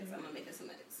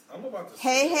about to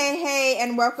Hey,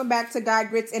 and welcome back to God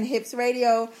Grits and Hips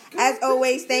Radio. As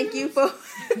always, thank you for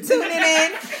tuning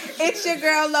in. It's your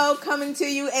girl, Lo, coming to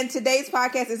you, and today's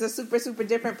podcast is a super, super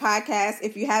different podcast.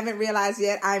 If you haven't realized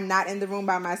yet, I'm not in the room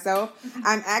by myself.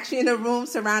 I'm actually in a room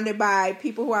surrounded by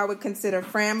people who I would consider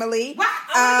family. What?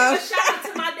 I want to give a shout out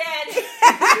to my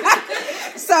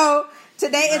daddy. So,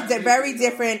 today is very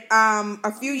different.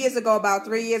 A few years ago, about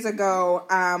 3 years ago,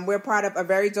 we're part of a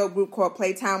very dope group called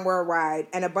Playtime Worldwide,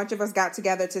 and a bunch of us got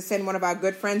together to send one of our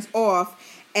good friends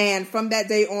off, and from that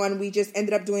day on, we just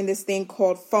ended up doing this thing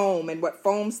called FOAM, and what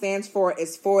FOAM stands for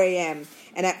is 4 a.m.,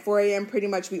 and at 4 a.m., pretty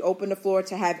much we open the floor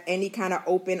to have any kind of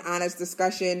open, honest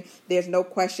discussion. There's no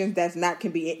questions there's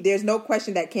no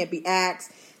question that can't be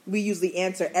asked. We usually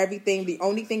answer everything. The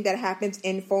only thing that happens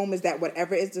in FOAM is that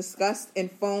whatever is discussed in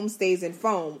FOAM stays in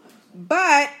FOAM.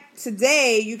 But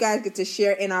today, you guys get to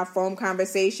share in our FOAM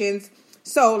conversations.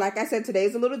 So, like I said, today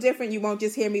is a little different. You won't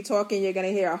just hear me talking. You're going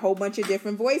to hear a whole bunch of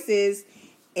different voices.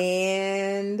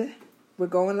 And we're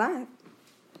going live.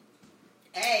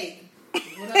 Hey.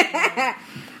 What up,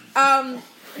 I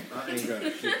ain't got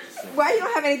shit to say. Why you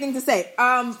don't have anything to say?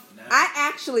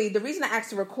 The reason I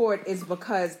asked to record is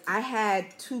because I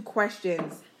had two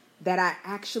questions that I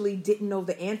actually didn't know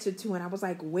the answer to, and I was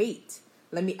like, wait,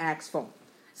 let me ask FOAM.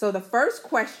 So the first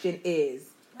question is,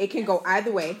 it can go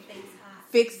either way.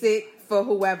 Fix it for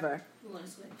whoever.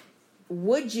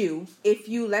 Would you, if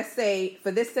you, let's say,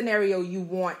 for this scenario, you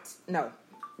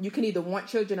can either want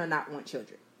children or not want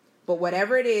children. But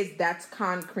whatever it is, that's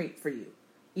concrete for you.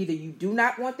 Either you do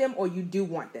not want them or you do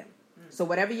want them. So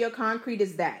whatever your concrete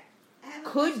is that.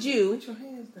 Could you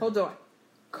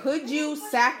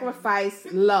sacrifice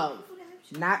love?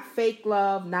 Not fake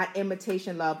love, not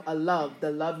imitation love, a love.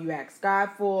 The love you ask God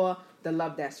for, the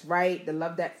love that's right, the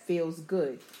love that feels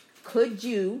good. Could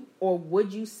you or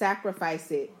would you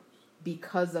sacrifice it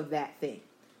because of that thing?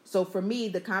 So for me,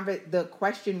 the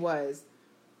question was,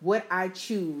 would I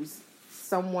choose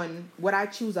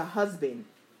a husband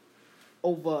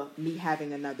over me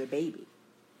having another baby?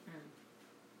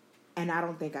 And I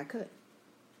don't think I could.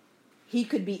 He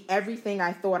could be everything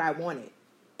I thought I wanted.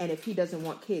 And if he doesn't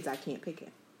want kids, I can't pick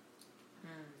him.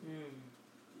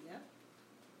 Yep.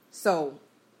 So,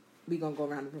 we're going to go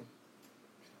around the room.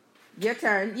 Your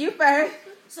turn. You first.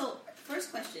 So,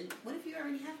 first question. What if you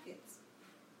already have kids?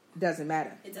 Doesn't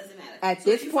matter. It doesn't matter. At so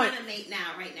this if you point, find a mate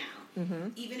now, right now,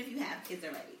 even if you have kids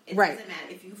already, it right. doesn't matter.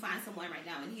 If you find someone right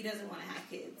now and he doesn't want to have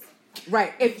kids.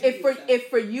 Right. If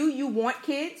for you want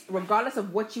kids, regardless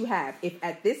of what you have, if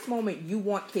at this moment you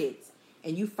want kids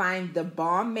and you find the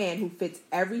bomb man who fits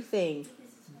everything,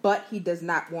 but he does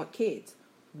not want kids,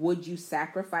 would you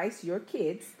sacrifice your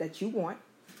kids that you want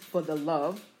for the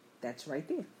love that's right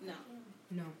there?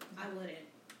 No, I wouldn't.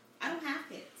 I don't have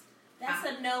kids. That's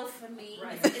a no for me.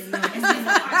 Right. It's a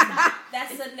hard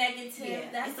That's a negative.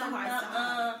 Yeah, that's it's a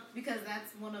hard because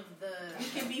that's one of the. You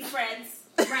can be friends.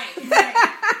 Right.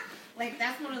 Like,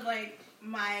 that's one of,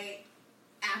 my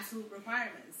absolute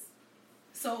requirements.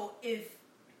 So, if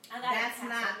that's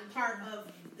not part of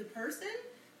the person,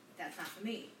 that's not for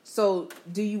me. So,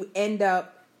 do you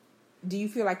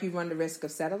feel like you run the risk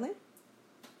of settling?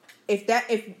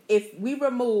 If we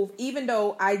remove, even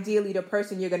though ideally the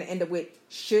person you're going to end up with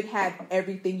should have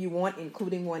everything you want,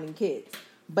 including wanting kids.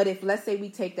 But if, let's say we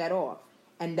take that off,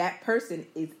 and that person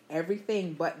is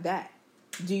everything but that,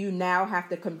 do you now have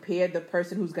to compare the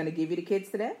person who's going to give you the kids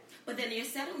to that? But then you're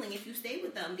settling if you stay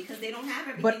with them because they don't have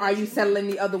everything. But are you settling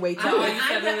the other way too?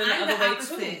 I'm the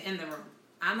opposite in the room.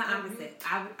 I'm the opposite.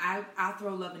 I'll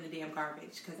throw love in the damn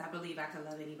garbage because I believe I can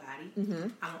love anybody. Mm-hmm.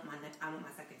 I want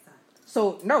my second son.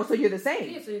 So you're the same.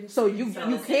 Yeah, so you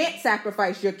can't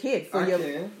sacrifice your kid for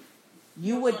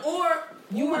you would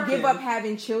give up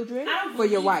having children for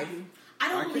your wife. I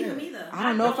don't believe him either. I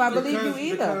don't know if I believe you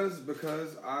either.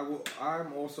 Because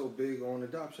I'm also big on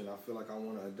adoption. I feel like I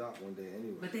want to adopt one day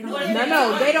anyway. But they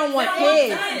they don't want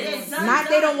kids.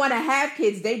 They don't want to have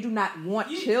kids. They do not want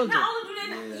children. Not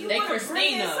only do they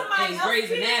Christina in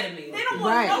Grey's Anatomy. They don't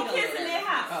want no kids in their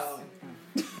house.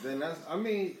 Then that's. I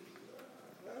mean.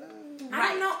 I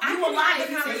don't know. I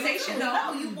can have the conversation though.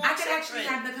 I could actually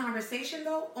have the conversation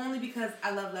though, only because I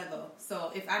love Lego.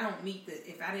 So if I don't meet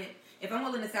if I'm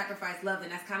willing to sacrifice love, then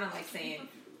that's kind of like saying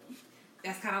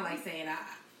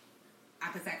I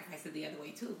could sacrifice it the other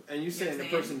way too. And you saying the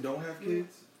person don't have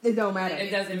kids? It don't matter. It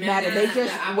doesn't matter. They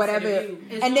just whatever.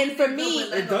 And then for me,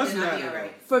 it does matter.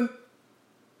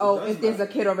 If there's a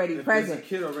kid already present. There's a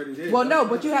kid already there. Well, no,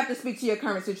 but you have to speak to your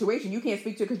current situation. You can't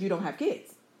speak to it because you don't have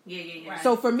kids. Yeah.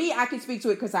 So for me, I can speak to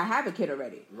it because I have a kid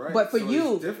already. Right. But for so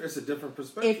you, it's a different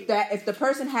perspective. If the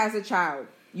person has a child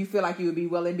you feel like you would be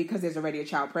willing because there's already a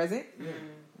child present.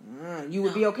 You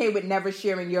would be okay with never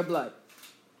sharing your blood.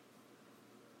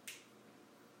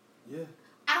 Yeah.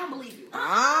 I don't believe you. 4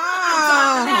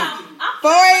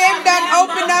 a.m. done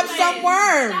opened up some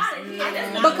worms.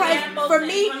 Because for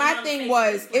me, my thing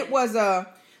was,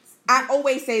 I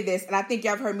always say this, and I think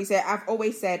y'all have heard me say it, I've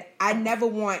always said, I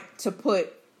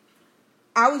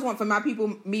always want for my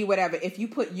people, me, whatever, if you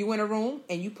put you in a room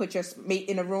and you put your mate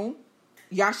in a room,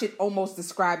 y'all should almost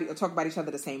describe it or talk about each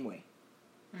other the same way.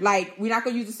 Like, we're not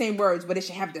going to use the same words, but it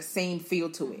should have the same feel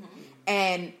to it.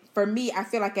 And for me, I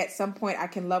feel like at some point I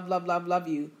can love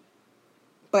you.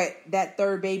 But that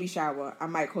third baby shower, I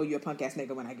might call you a punk ass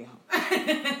nigga when I get home.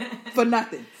 For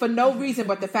nothing. For no reason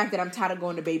but the fact that I'm tired of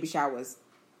going to baby showers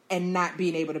and not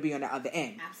being able to be on the other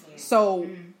end. Absolutely. So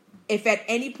if at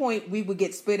any point we would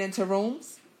get split into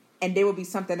rooms and there would be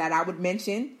something that I would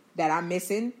mention that I'm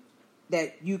missing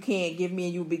that you can't give me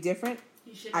and you would be different,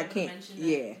 I can't.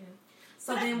 Yeah.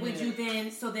 So then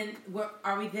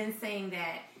are we then saying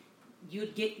that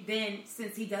you'd get, then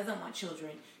since he doesn't want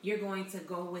children, you're going to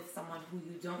go with someone who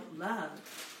you don't love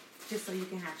just so you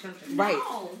can have children? Right.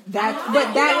 No. But that's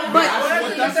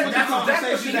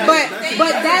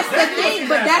the thing.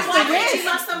 But that's the risk. She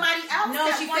loves somebody else. No,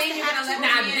 she's saying you're gonna let me.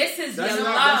 Now this is your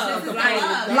love.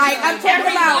 Like I'm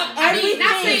talking about everything.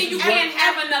 Not saying you can't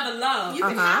have another love.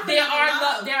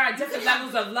 There are different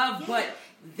levels of love, but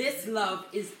this love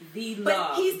is the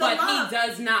love. He's the love. He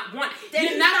does not want.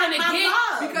 You're not going to get.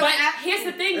 But here's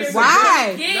the thing.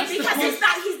 Why? Because he's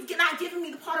not giving me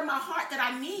the part of my heart that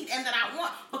I need and that I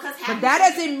want. Because but that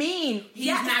doesn't mean he's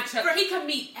not. He can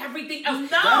meet everything else.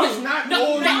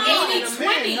 No, the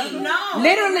 80-20. No,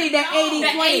 literally the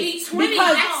 80-20.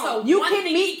 Because you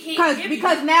can meet.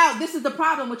 Because now this is the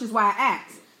problem, which is why I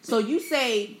asked. So you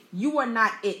say you are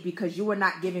not it because you are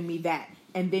not giving me that,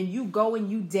 and then you go and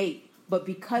you date. But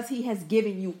because he has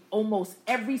given you almost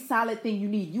every solid thing you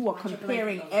need, you are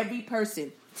comparing every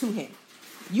person to him.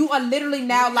 You are literally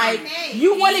now like,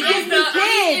 you want to give me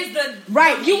kids.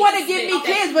 Right, you want to give me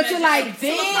kids, but you're like,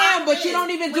 damn, but you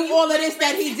don't even do all of this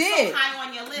that he did. So high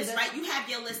on your list, right? You have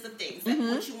your list of things that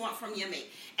what you want from your mate.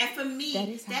 And for me,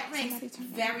 that ranks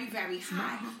very, very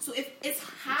high. So if it's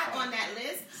high on that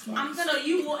list, I'm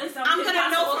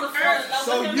gonna know from earth.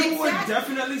 So you would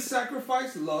definitely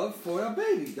sacrifice love for a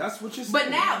baby. That's what you're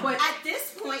saying. But at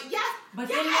this point, yes. But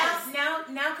then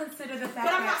now consider the fact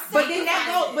that. But then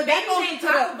that goes into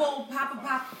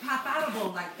pop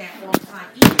outable like that all the time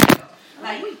either.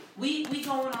 Like we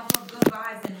going off of good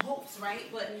vibes and hopes,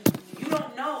 right? But you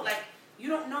don't know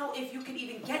if you can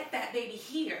even get that baby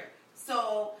here.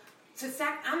 So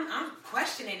I'm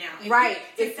questioning now.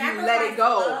 If you let it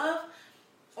go.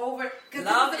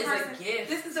 Love is a gift.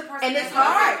 This is a person, and it's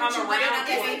hard.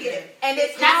 And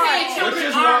it's hard. Which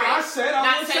is why I said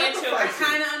I would sacrifice. I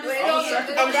kind of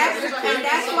understand. And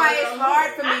that's why it's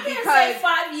hard for me because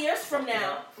 5 years from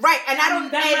now, right? And I don't.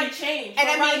 That might change. And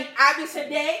I mean, obviously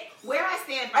today, where I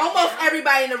stand, almost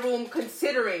everybody in the room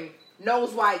considering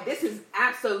knows why this is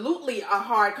absolutely a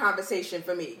hard conversation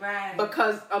for me, right?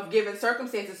 Because of given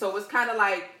circumstances. So it's kind of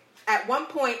like at one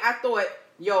point I thought,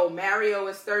 "Yo, Mario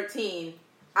is 13.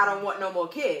 I don't want no more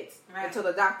kids," until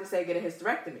the doctor said get a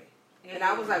hysterectomy, and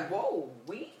I was like, "Whoa,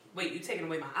 wait, you taking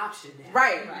away my option now?"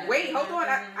 Right. Wait, hold on.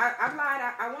 I lied.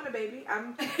 I want a baby.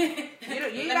 You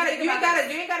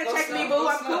ain't gotta check me, boo.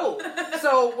 I'm cool.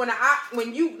 So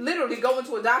when you literally go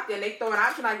into a doctor and they throw an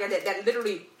option on you that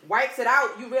literally wipes it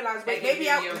out, you realize maybe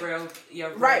your real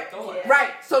right, thought.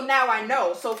 Right. So now I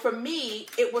know. So for me,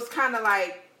 it was kind of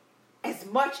like, as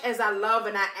much as I love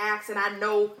and I ask and I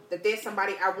know that there's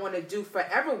somebody I want to do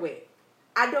forever with,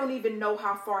 I don't even know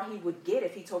how far he would get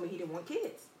if he told me he didn't want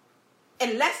kids.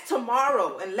 Unless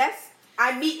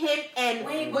I meet him and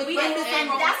unless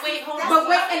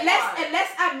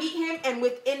I meet him and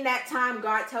within that time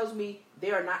God tells me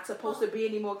there are not supposed to be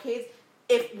any more kids.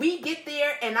 If we get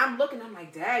there and I'm looking, I'm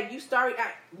like, Dad, you started.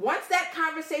 Once that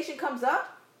conversation comes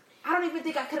up, I don't even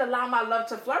think I could allow my love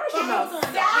to flourish enough. Wait.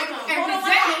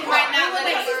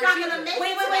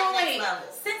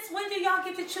 Since when do y'all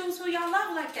get to choose who y'all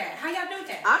love like that? How y'all do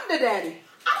that? I'm the daddy.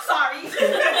 I'm sorry. As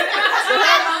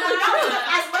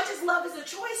much as love is a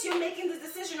choice, you're making the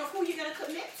decision of who you're going to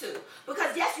commit to.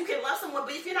 Because yes, you can love someone,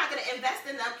 but if you're not going to invest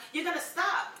in them, you're going to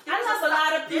stop. I love a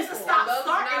lot of people. There's a start.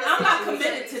 I'm not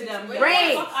committed to them.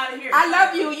 Ray, I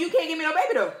love you. You can't give me no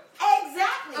baby though.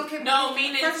 Exactly. Okay. No,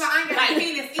 meaning first of all, I ain't got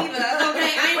penis either.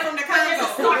 Okay, I ain't from the Congo.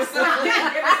 Stop in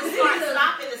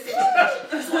the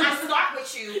situation. So I start with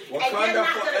you, and you're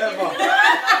not going to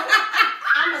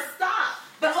I'm going to stop.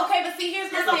 But see, here's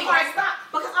the There's a thing. hard stop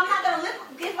because I'm not going to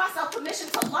give myself permission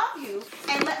to love you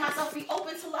and let myself be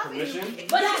open to permission.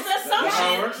 But it's the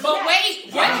assumption. But wait,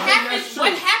 what happens?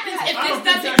 What happens if this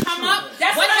doesn't come up?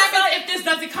 What happens if this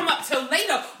doesn't come up till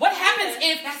later? What happens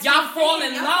if y'all fall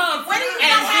in love? When are you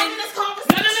not having this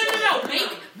conversation? No. Wait.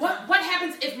 What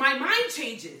happens if my mind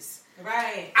changes?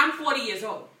 Right. I'm 40 years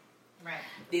old. Right.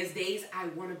 There's days I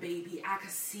want a baby. I can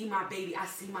see my baby. I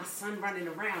see my son running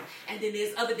around. And then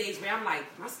there's other days where I'm like,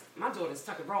 my daughter's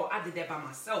tuck and roll. I did that by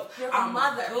myself. You're I'm a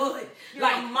mother. Good. You're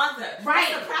a mother. Right.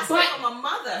 That's the prospect of a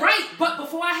mother. Right. But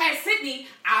before I had Sydney,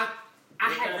 I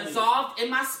had resolved in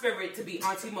my spirit to be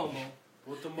Auntie Momo.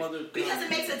 What the mother? Because it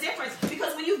makes a difference.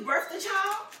 Because when you've birthed a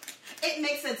child, it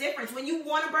makes a difference. When you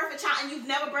want to birth a child and you've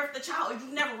never birthed a child or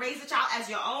you've never raised a child as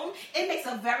your own, it makes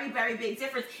a very, very big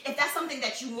difference. If that's something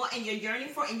that you want and you're yearning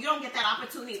for and you don't get that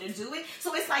opportunity to do it.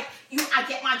 So it's like, I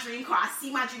get my dream car. I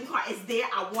see my dream car. It's there.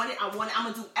 I want it. I'm going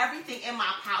to do everything in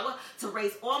my power to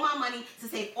raise all my money, to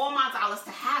save all my dollars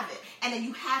to have it. And then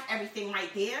you have everything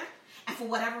right there. And for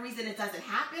whatever reason, it doesn't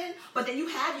happen. But then you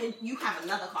have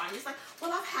another car. And it's like,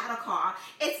 well, I've had a car.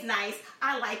 It's nice.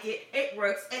 I like it. It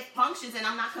works. It functions. And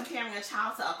I'm not comparing a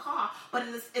child to a car. But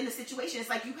in the situation, it's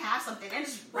like you have something. And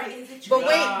it's right. But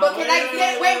hold on.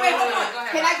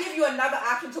 Can I give you another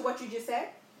option to what you just said?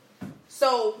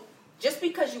 So, just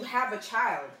because you have a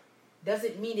child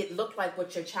doesn't mean it looked like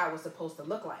what your child was supposed to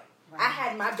look like. Right. I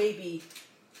had my baby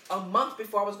a month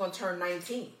before I was going to turn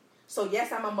 19. So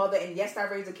yes, I'm a mother, and yes, I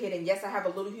raised a kid, and yes, I have a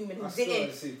little human who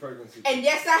didn't. And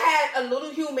yes, I had a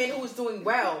little human who was doing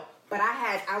well, but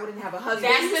I wouldn't have a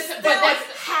husband. But it's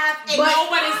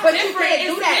different. But you can't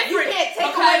do that. You can't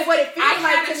take away what it feels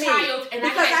like to me.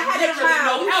 Because I had a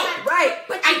child, right?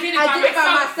 But I did it by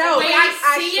myself. The way I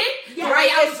see it, right,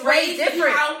 it's way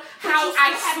different. How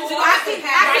I saw it, I can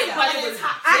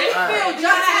feel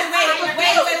just as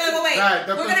wait. Right,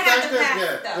 the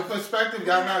perspective,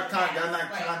 y'all not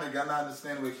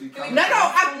understand where she comes from.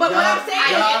 But what I'm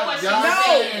saying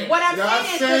is, what I'm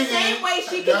saying is the same way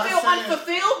she can feel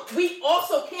unfulfilled, we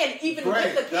also can, even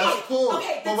with the kid. That's cool.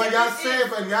 Okay, but what y'all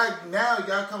saying,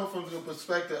 y'all coming from the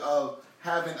perspective of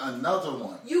having another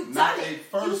one. You've not done a it.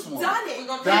 first You've one. done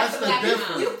it. That's the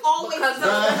difference. You've always done it.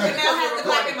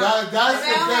 That's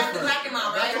the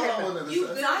difference.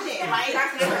 You've done it, right?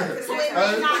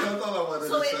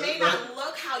 So it may not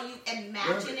look how you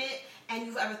imagine it and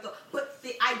you've ever thought, but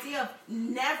the idea of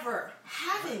never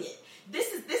having it.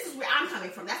 This is where I'm coming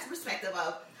from. That's the perspective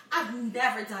of I've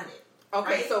never done it.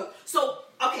 Okay, right? so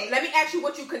let me ask you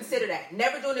what you consider that.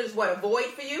 Never doing it is what, a void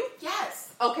for you?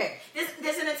 Yes. Okay.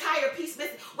 There's an entire piece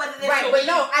missing. Whether there's right, but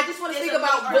no, I just want to think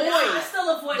about void. It's still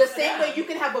a void. The same way you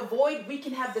can have a void, we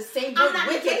can have the same void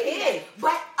with your kid.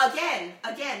 But again,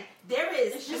 there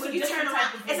is, when you turn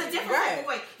around, it's a different type of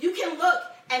void. You can look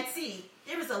and see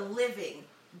there is a living,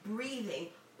 breathing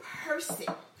person.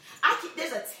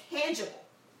 There's a tangible.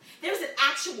 There's an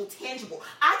actual tangible.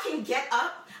 I can get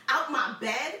up out my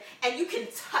bed and you can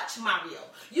touch Mario.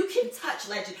 You can touch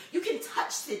Legend. You can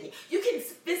touch Sydney. You can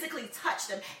physically touch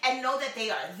them and know that they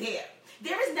are there.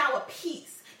 There is now a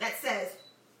piece that says,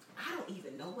 I don't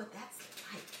even know what that's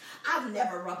like. I've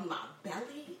never rubbed my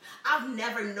belly. I've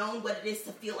never known what it is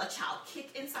to feel a child kick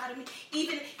inside of me.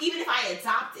 Even if I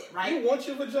adopt it, right? You want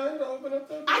your vagina to open up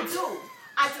that? I do.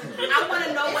 I want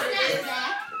to know what it is.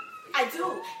 I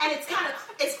do. And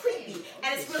it's creepy.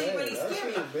 And it's really, really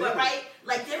scary. But right,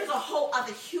 like there's a whole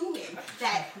other human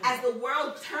that as the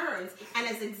world turns and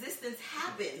as existence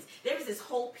happens, there's this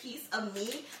whole piece of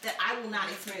me that I will not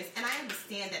experience. And I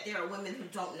understand that there are women who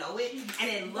don't know it and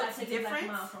it looks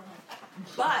different.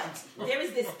 But there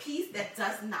is this piece that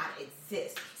does not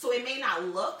exist. So it may not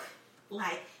look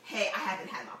like, hey, I haven't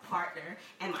had my partner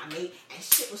and my mate and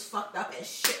shit was fucked up and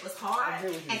shit was hard.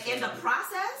 And in the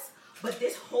process, but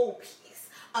this whole piece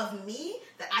of me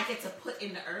that I get to put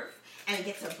in the earth and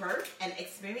get to birth and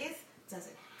experience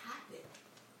doesn't happen.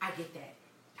 I get that.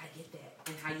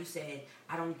 And how you said,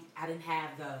 I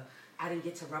didn't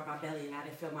get to rub my belly and I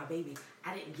didn't feel my baby.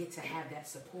 I didn't get to have that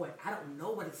support. I don't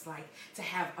know what it's like to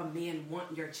have a man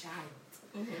want your child.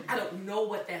 Mm-hmm. I don't know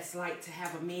what that's like to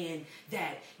have a man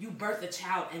that you birth a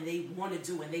child and they want to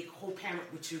do and they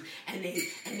co-parent with you and they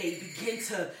begin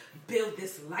to build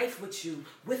this life with you,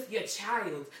 with your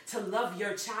child, to love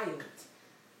your child.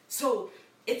 So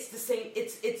it's the same.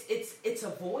 It's a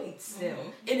void still.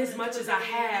 Mm-hmm. In as much as I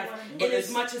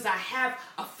have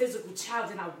a physical child,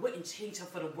 and I wouldn't change her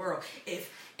for the world. If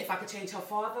I could change her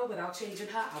father without changing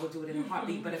her, I would do it in a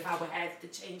heartbeat. But if I would have to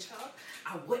change her,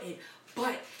 I wouldn't.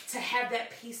 But to have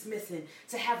that piece missing,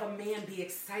 to have a man be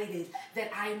excited that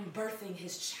I'm birthing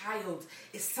his child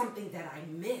is something that I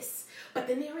miss. But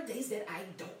then there are days that I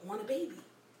don't want a baby.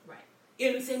 Right. You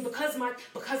know what I'm saying?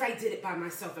 Because I did it by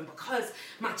myself, and because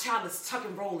my child is tuck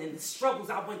and roll, and the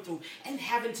struggles I went through, and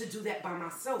having to do that by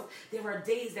myself, there are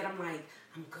days that I'm like,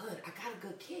 I'm good. I got a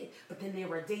good kid. But then there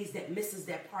are days that misses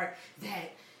that part,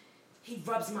 that he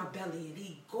rubs my belly and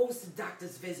he goes to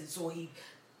doctor's visits, or he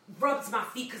rubs my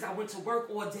feet because I went to work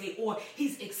all day, or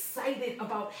he's excited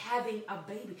about having a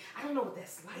baby. I don't know what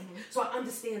that's like. So I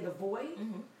understand the void,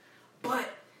 but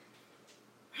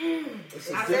it's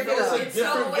a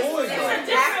different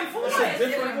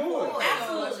void.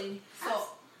 Absolutely. So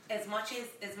as much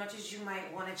as you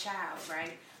might want a child,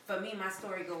 right? For me, my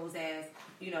story goes as,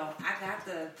 you know, I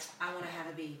want to have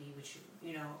a baby with you,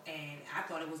 you know, and I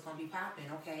thought it was going to be popping.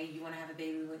 Okay, you want to have a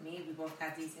baby with me? We both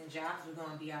got decent jobs. We're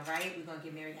going to be all right. We're going to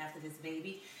get married after this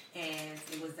baby. And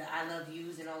it was the I love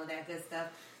yous and all of that good stuff.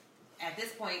 At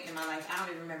this point in my life, I don't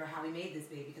even remember how we made this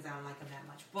baby because I don't like him that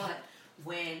much. But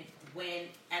when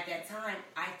at that time,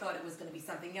 I thought it was going to be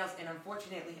something else. And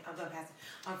unfortunately, I'm going to pass it.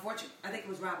 I think it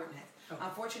was Robert next. Oh.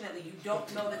 Unfortunately, you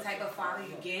don't know the type of father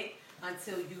you get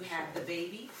until you have the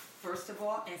baby, first of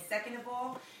all. And second of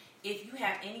all, if you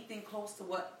have anything close to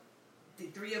what the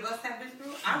three of us have been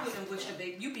through, I wouldn't wish a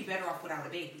baby. You'd be better off without a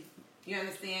baby. You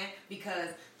understand? Because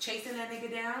chasing that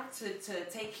nigga down to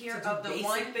take care of the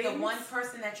one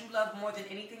person that you love more than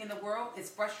anything in the world is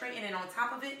frustrating. And on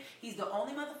top of it, he's the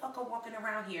only motherfucker walking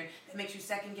around here that makes you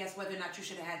second guess whether or not you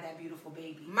should have had that beautiful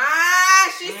baby.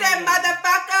 She said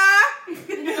motherfucker.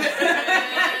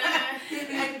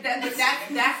 And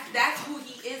that's who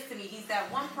he is to me. He's that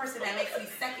one person that makes me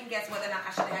second guess whether or not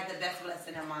I should have had the best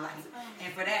blessing in my life.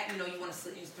 And for that, you know, you want to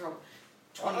slit his throat.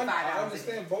 I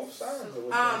understand both sides of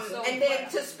it. And then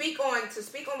to speak on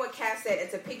what Cass said, and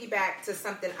to piggyback to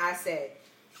something I said,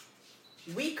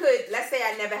 we could, let's say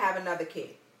I never have another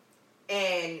kid,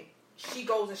 and she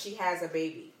goes and she has a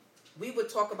baby. We would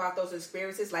talk about those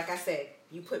experiences. Like I said,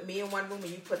 you put me in one room and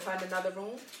you put her in another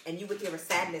room, and you would hear a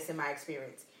sadness in my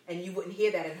experience, and you wouldn't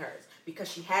hear that in hers,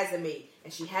 because she has a mate,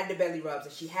 and she had the belly rubs,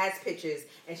 and she has pictures,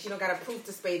 and she don't got a proof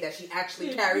to spade that she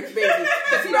actually carried the baby,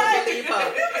 because you don't believe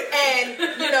her. And,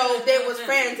 you know, there was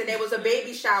friends, and there was a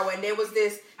baby shower, and there was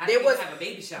this, there was, have a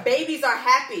baby shower. Babies are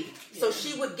happy, so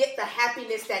she would get the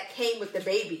happiness that came with the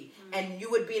baby, and you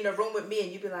would be in a room with me,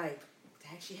 and you'd be like,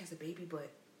 Dad, she has a baby, but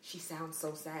she sounds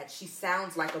so sad. She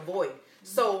sounds like a void.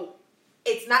 So,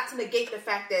 it's not to negate the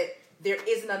fact that there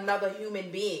isn't another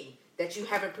human being that you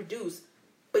haven't produced.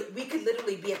 But we could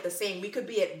literally be at the same. We could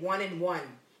be at 1 and 1,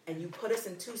 and you put us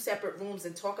in 2 separate rooms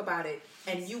and talk about it,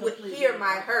 and you would hear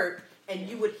my hurt, and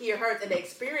you would hear hers, and the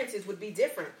experiences would be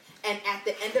different. And at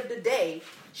the end of the day,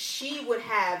 she would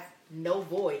have no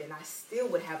void, and I still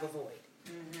would have a void.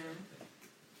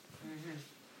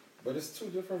 But it's 2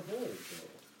 different voids,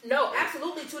 though. No,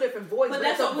 absolutely 2 different voids, but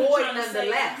it's a void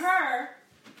nonetheless. Her.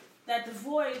 That the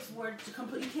voids were to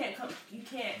complete. You can't compare. You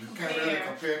can't really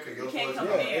compare because your voids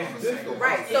are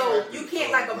right. So you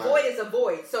can't, like, a void is a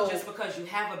void. So just because you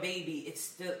have a baby, it's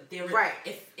still there. Right.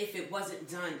 If it wasn't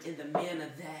done in the manner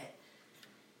that,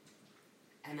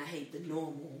 and I hate the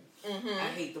normal. I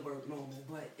hate the word normal,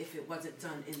 but if it wasn't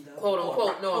done in the quote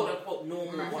unquote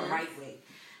normal or right way,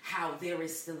 how there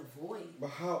is still a void.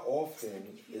 But how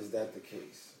often is that the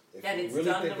case? If that it's really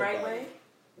done the right way.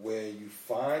 Where you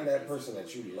find that person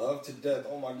that you love to death.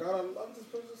 Oh my God, I love this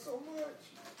person so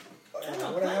much. And I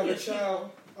want to have a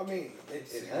child. I mean,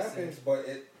 it happens, but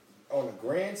on a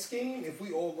grand scheme, if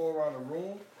we all go around the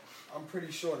room, I'm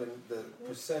pretty sure the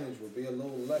percentage would be a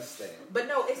little less than. But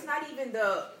no, it's not even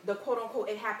the quote unquote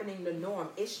it happening the norm.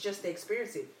 It's just the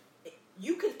experience.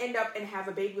 You can end up and have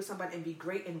a baby with somebody and be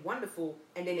great and wonderful,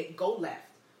 and then it go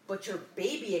left. But your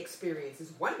baby experience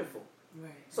is wonderful. Right.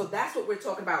 So that's what we're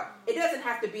talking about. It doesn't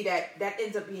have to be that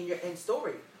ends up being your end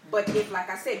story. But if, like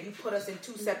I said, you put us in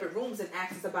 2 separate rooms and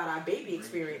asked us about our baby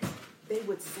experience, they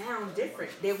would sound different.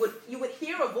 You would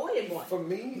hear a void in one. For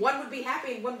me, one would be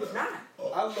happy and one would not.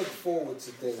 I look forward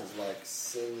to things like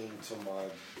singing to my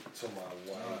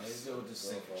wife.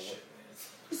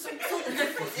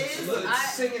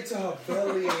 Singing to her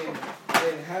belly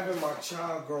and having my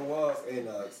child grow up in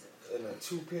a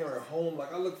 2-parent home.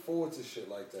 Like, I look forward to shit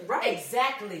like that. Right.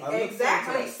 Exactly.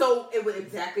 So it was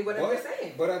exactly what I was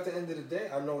saying. But at the end of the day,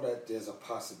 I know that there's a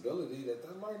possibility that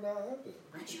might not happen.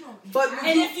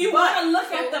 And if you want to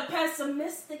look at the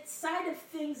pessimistic side of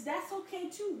things, that's okay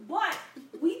too. But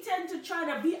we tend to try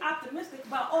to be optimistic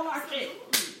about all our shit.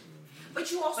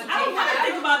 But you also I don't want to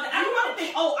think about that. I don't want to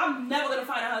think, I'm never gonna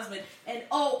find a husband, and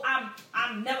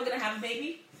I'm never gonna have a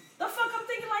baby. The fuck I'm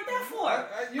thinking like that for? I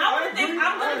want to think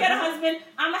I'm gonna get a husband,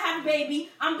 I'm gonna have a baby,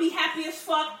 I'm gonna be happy as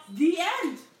fuck. The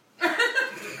end.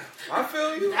 I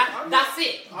feel you. That's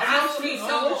it.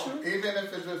 Even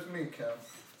if is just me, Kim.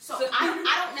 So I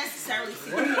don't necessarily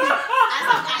see as a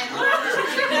guy in a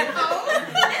relationship.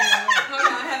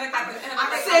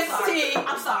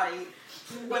 I'm sorry.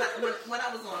 When I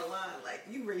was online, like,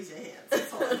 you raise your hand.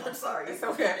 So I'm sorry. It's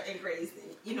okay. And grazed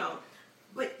it, you know.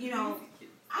 But, you know,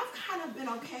 I've kind of been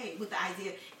okay with the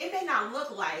idea. It may not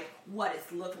look like what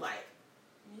it's looked like.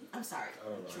 I'm sorry.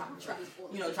 Drop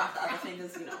the other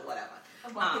fingers, you know, whatever.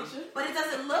 But it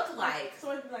doesn't look like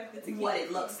what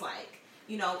it looks like.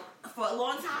 You know, for a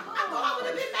long time, I thought I would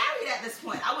have been married at this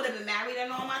point. I would have been married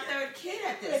and on my third kid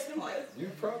at this point. You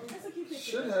probably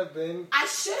should have been. I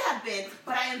should have been,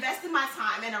 but I invested my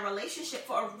time in a relationship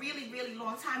for a really, really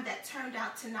long time that turned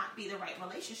out to not be the right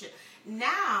relationship.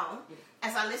 Now,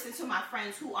 as I listen to my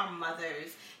friends who are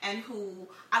mothers and who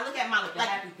I look at my the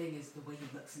happy thing is the way he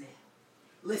looks now.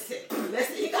 Listen,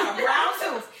 he got a brown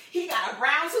tooth. He got a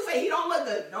brown tooth and he don't look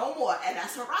good no more, and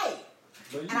that's all right.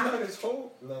 But you had his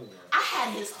whole... No. I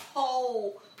had his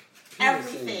whole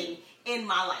everything in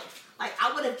my life. Like,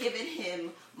 I would have given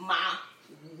him my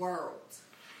world.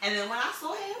 And then when I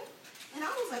saw him, and I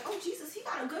was like, oh, Jesus, he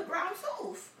got a good brown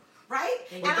tooth. Right?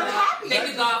 And I'm happy. Thank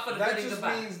you, God, for the that just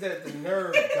means that the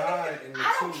nerve died in the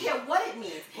I don't care what it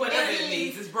means. Whatever it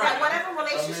means, it's bright. That whatever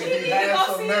relationship he has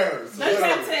some nerves.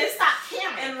 Stop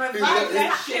caring. And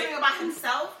stop caring about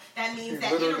himself. That means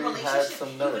that in a relationship,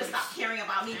 he would have stopped caring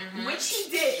about me, which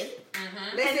he did.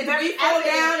 Listen, we fall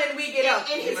down and we get up.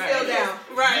 And he's still down.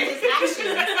 Right. His actions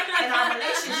in our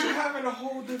relationship. You're having a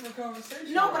whole different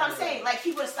conversation. No, but I'm saying, like,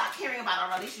 he would have stopped caring about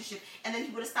our relationship, and then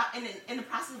he would have stopped, in the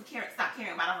process of stop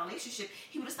caring about our relationship,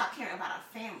 he would have stopped caring about our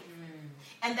family.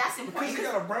 And that's important. Because you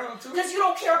got a brown tooth. Because you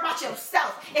don't care about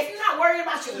yourself. If you're not worried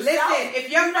about yourself. Listen, if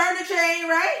your furniture ain't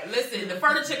right. Listen, the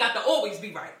furniture got to always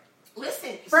be right.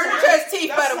 Listen, furniture is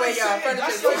teeth, by the way, y'all.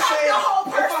 That's Furniture like saying, the whole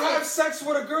person. if I have sex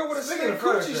with a girl with a skin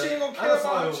coochie, she ain't gonna care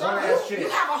about her child. You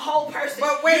have a whole person.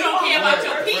 But wait, you don't care about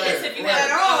your penis if you have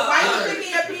at all. Why you think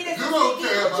your penis? You don't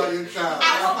care about your child.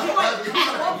 At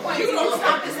what point you don't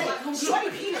stop and say,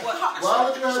 shorty penis? Why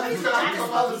would you have to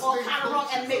come out of all kind of wrong,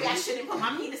 and maybe I shouldn't put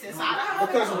my penis inside of her.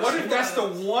 Because what if that's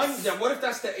the one? What if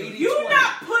that's the 80-20? You're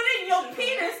not putting your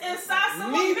penis inside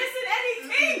someone missing any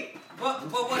teeth. But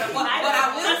what I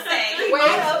will say...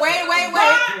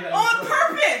 Wait. On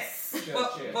purpose.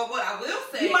 But what I will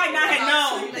say... You might not have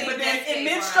known, but then in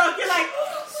mid-stroke, you're like...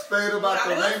 Spade about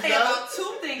the I will ring say job? about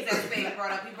two things that Spade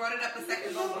brought up. He brought it up a second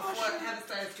ago before Heather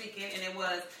started speaking, and it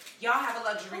was, y'all have a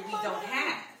luxury we don't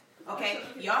have. Okay?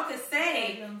 Y'all could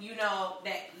say, you know,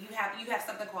 that you have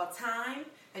something called time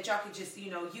that y'all could just, you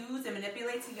know, use and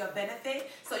manipulate to your benefit.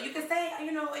 So you could say,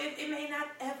 you know, it may not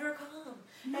ever come.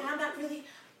 And I'm not really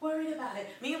worried about it.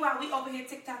 Meanwhile, we over here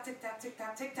TikTok,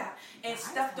 and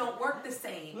stuff don't work the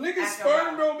same. Niggas'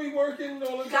 sperm don't be working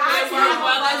all the time.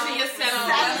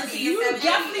 You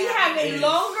definitely have a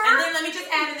longer and then let me just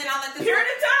add, and then I'll let this period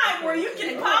of time where you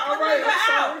can pop a nigga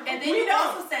out. And then you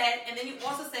also said,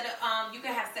 you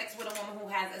can have sex with a woman who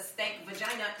has a stank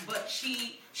vagina, but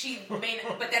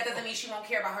but that doesn't mean she won't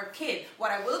care about her kid.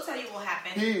 What I will tell you will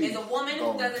happen is a woman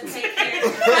who doesn't take care.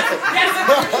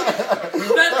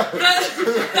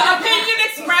 The opinion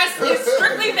expressed is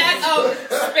strictly that of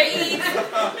Spade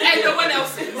and no one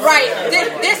else's. Right.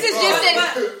 This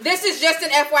is just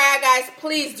an FYI, guys.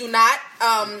 Please do not.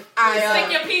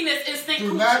 Stick your penis and stink.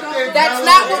 That's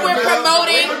not what we're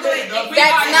promoting.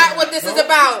 That's not what this is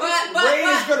about. Ray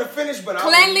is gonna finish, but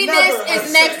cleanliness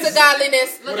is next to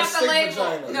godliness. Look at the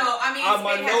label. No, I mean,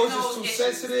 my nose is too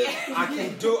sensitive. I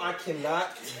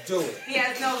cannot do it. He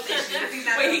has no issues.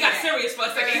 Wait, he got serious for a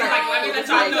second. He's like, let me let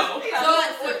y'all know.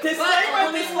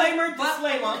 Disclaimer.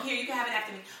 Here, you can have it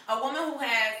after me. A woman who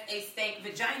has a stank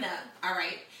vagina, all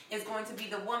right, is going to be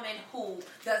the woman who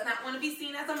does not want to be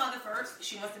seen as a mother first.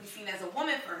 She wants to be seen as a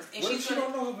woman first. And what if she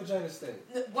don't know her vagina stink?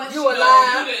 What she's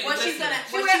gonna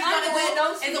do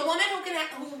is a woman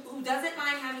who doesn't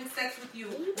mind having sex with you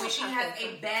when she has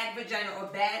a bad vagina or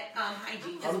bad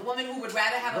hygiene. Is a woman who would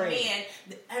rather have a man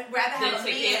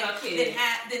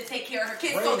than take care of her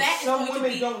kids. So that is some going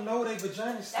women to be. don't know their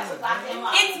vagina stink.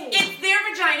 It's their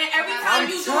vagina. Every time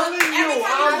you do it,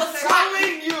 I'm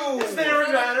telling you. It's their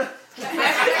vagina.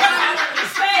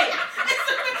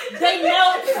 They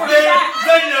know for that.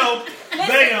 They know.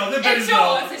 It's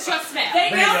yours. It's your smell. They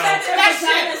know that the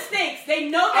vagina stinks. They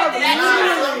know that they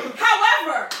do.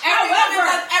 However,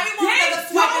 everyone does a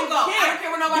swipe and go. I don't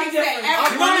care what nobody says.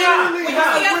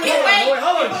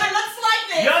 Hold on. It looks like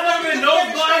this. Y'all never been nose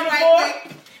blind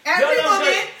before? Every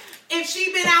woman, if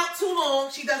she been out too long,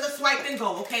 she does a swipe and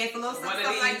go. Okay, it's a little stuff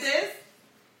like this.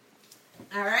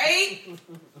 All right.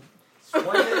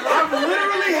 I've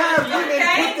literally had women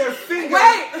put their finger.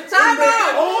 Wait, time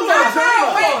out.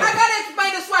 Wait, I gotta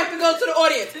explain the swipe and go to the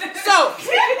audience. So,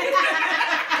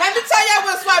 let me tell y'all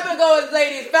what swipe and go is,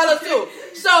 ladies, fellas too.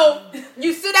 So,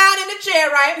 you sit down in the chair,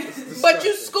 right? But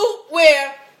you scoop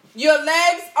where your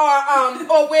legs are,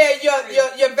 or where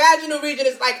your vaginal region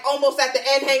is like almost at the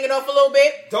end, hanging off a little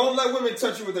bit. Don't let women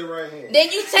touch you with their right hand.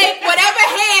 Then you take whatever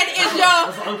hand is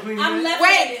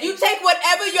you take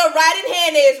whatever your right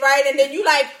hand is, right, and then you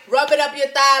like rub it up your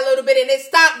thigh a little bit, and it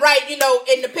stop right, in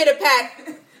the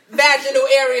pit-a-pat vaginal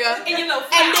area,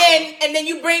 and then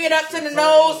you bring it up to the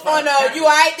nose on a you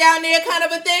alright down there kind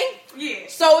of a thing. Yeah.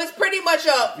 So it's pretty much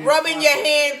rubbing your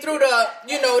hand through the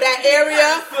that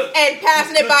area and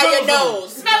passing it by your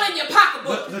nose. Smelling your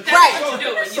pocketbook. Right.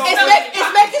 It's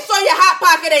making sure your hot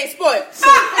pocket ain't spoiled.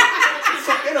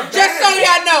 Just so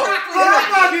y'all know.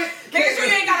 Making sure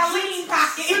you ain't got a lean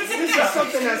pocket. This is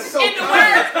something that's so in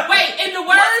the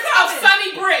words of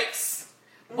Sonny Bricks,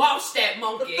 wash that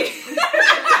monkey.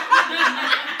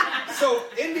 So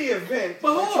in the event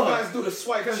that you guys do the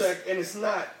swipe check and it's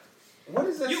not, what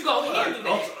is that? You go handle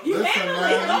that. You handle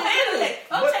it. Go handle it.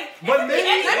 Let me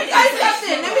tell you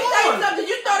something.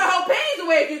 You throw the whole panties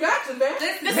away if you got to, man.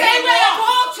 The same way a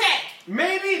ball check.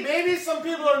 Maybe some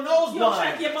people are nose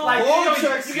blind. Like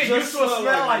you get used to a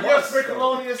smell, like you're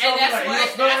fricolone or something.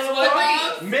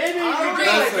 Maybe I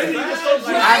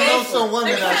know some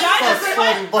women that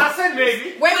fuck. I said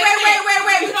maybe. Wait.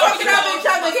 We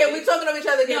talking over each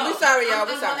other again. We sorry, y'all.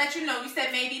 I'm gonna let you know. You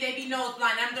said maybe they be nose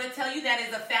blind. I'm gonna tell you that is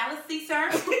a fallacy,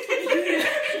 sir.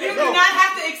 You do not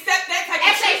have to accept that type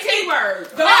of SAT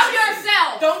word. Watch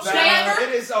yourself. Don't ever.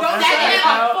 It is a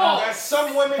that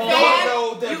some women don't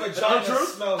know their vagina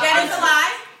smells. That is a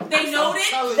lie. They know it.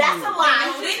 That's a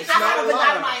lie. I've had a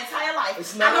vagina my entire life.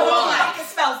 I know what it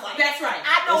smells like. That's right.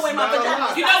 I know when my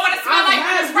vagina. You know what it smells like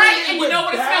when it's right, and you know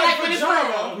what it smells like when it's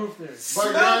wrong. But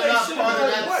you're not part of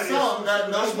that song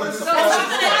that knows what it That's smells a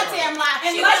like. goddamn lie.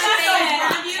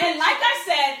 And like I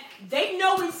said, they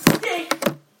know it stink.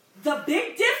 The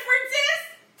big difference is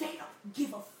they don't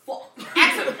give a fuck.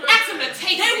 Ask them to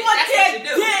taste They it. want That's their what you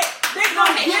do. dick. They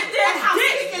gonna get their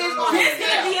dick. This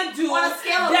Indian dude On a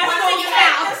scale of that's 1 to gonna your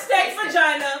take mouth. a steak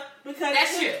vagina because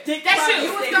That's you. dick That's probably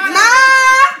you. stinks.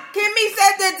 Kimmy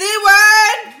said the D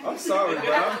word. I'm sorry, but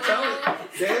I'm telling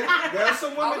you, there are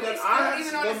some women that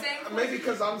maybe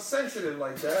because I'm sensitive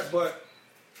like that, but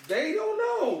they don't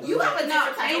know. You have a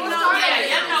different type of Your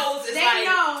nose is like.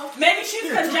 know. Maybe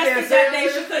she's congested that day.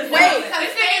 She couldn't. Wait.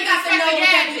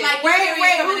 Wait.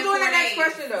 Wait. Who's doing the next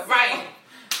question though? Right.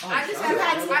 I just have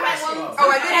had two one. questions. Oh,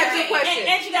 I did have two questions.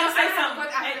 And she gotta say something.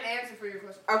 I have an answer for your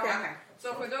question. Okay.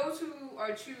 So for those who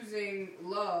are choosing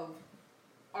love,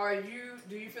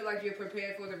 do you feel like you're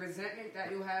prepared for the resentment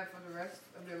that you'll have for the rest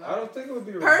of their life? I don't think it would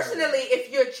be Personally, if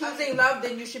you're choosing love,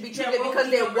 then you should be choosing it because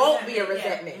there won't be a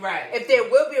resentment. Yeah. Right. If there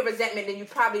will be a resentment, then you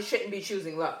probably shouldn't be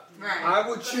choosing love. Right. I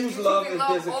would choose love if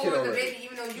there's a kid already.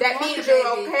 That means you're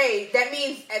okay. That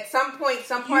means at some point,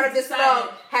 some part of this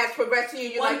love has progressed to you.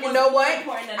 You're like, you know what?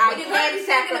 I can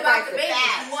sacrifice it.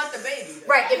 You want the baby.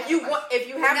 Right. If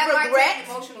you have regret,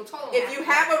 if you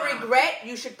have a regret,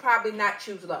 you should probably not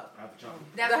choose love.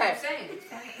 That's what I'm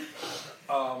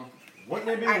saying. Wouldn't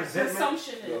there be resentment?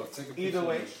 Assumption Either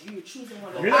way. you're choosing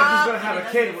one of You're not just gonna have a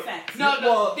kid.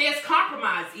 No, there's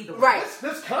compromise either way. Right.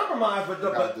 There's compromise, but It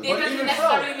doesn't even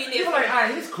necessarily mean you're there's like,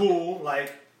 alright, he's cool.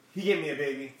 Like, he gave me a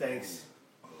baby. Thanks.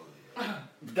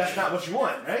 That's not what you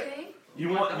want, right? You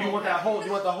want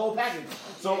the whole package.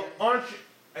 So aren't you?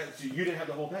 So you didn't have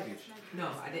the whole package.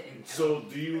 No, I didn't. So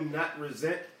do you not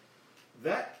resent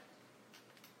that?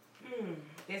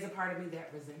 There's a part of me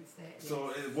that resents that.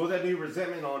 So will there be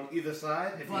resentment on either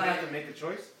side if you have to make a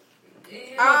choice?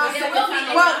 Well,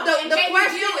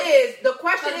 the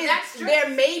question is, there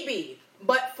may be,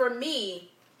 but for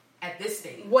me, at this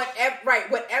stage,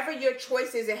 whatever your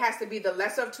choice is, it has to be the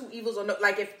lesser of two evils. Or no,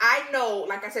 like if I know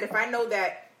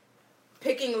that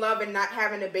picking love and not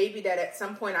having a baby, that at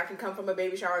some point I can come from a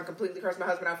baby shower and completely curse my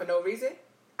husband out for no reason,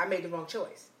 I made the wrong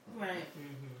choice. Right.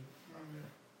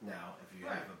 Now, if you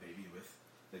have a baby with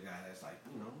the guy that's like,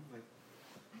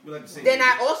 we like the same. Then baby,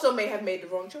 I also may have made the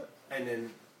wrong choice. And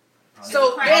then.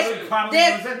 So there's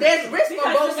risk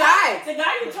on both sides. The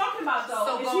guy you're talking about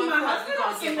though, is he my husband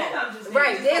or some nigga I'm just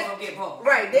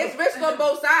Right, there's risk on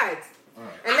both sides.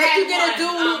 Unless you get a dude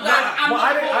who got.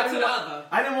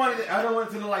 I didn't want it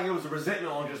to look like it was a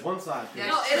resentment on just one side.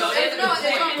 That's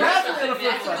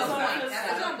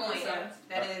on both sides.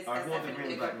 That is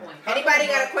definitely a good point. Anybody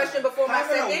got a question before my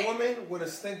second? Having a woman with a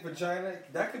stink vagina,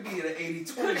 that could be an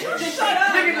 80-20. Shut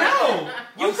up. Nigga, no.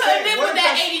 You could live with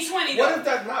that 80-20 though. What if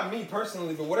that's not me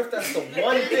personally, but what if that's the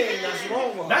one thing that's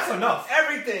wrong with her? That's enough.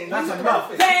 Everything. That's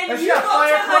enough. Then you go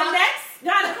to her next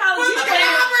gynecology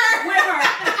appointment with her.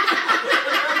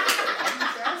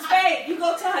 Spade, you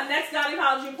go to her next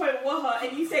gynecology appointment with her,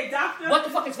 and you say, "Doctor, what the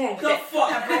fuck is wrong with the that? fuck?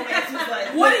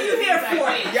 What are you here for?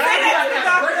 Say that to the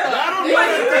doctor. What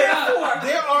are you here for?"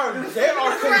 There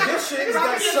are conditions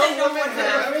that some women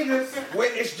have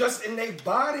where it's just in their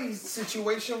body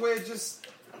situation where it just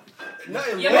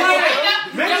nothing. Maybe they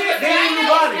in the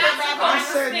body. I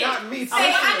said not me. I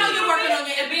know you're working on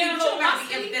your being a little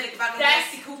empathetic about the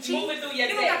nasty coochie. Moving through your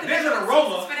day. There's an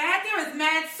aroma. For that, there is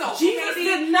mad soap. Jesus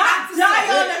did not die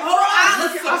on the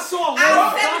cross. I saw one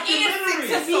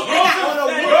documentary.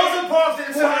 Rosa Parks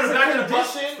didn't send her back in the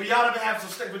bus for y'all to have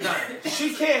some stick vagina.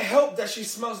 She can't help that she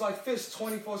smells like fish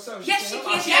 24/7. Yes, she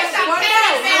can.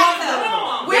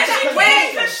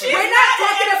 We're not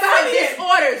talking about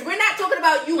disorders. We're not talking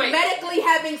about you medically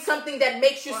having something that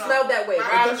makes you smell that way.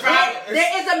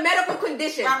 There is a medical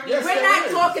condition. We're not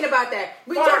talking about that.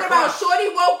 We're talking about Shorty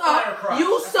woke up,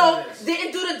 used soap,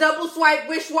 didn't do the double swipe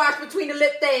wish wash between the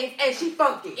lip things, and she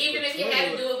funky. Even if you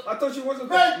had to do it. I thought you wasn't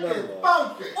funky.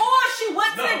 Or she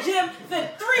went to the gym,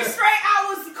 did 3 straight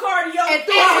hours of cardio, and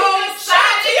threw a whole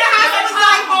shot to your house and was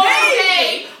like,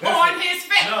 okay, on his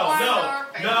face. No.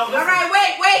 All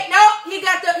right, wait, no, he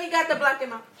got the black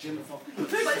in out. But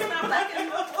it's not black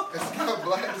enough. It's not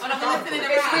black.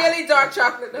 It's really dark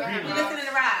chocolate. You're listening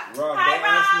to Rob. Rob, Hi, don't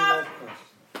ask me no Rob. questions.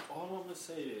 All I'm gonna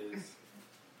say is,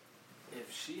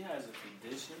 if she has a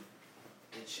condition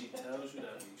and she tells you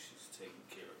that means she's taken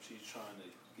care of, she's trying to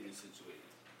get it situated.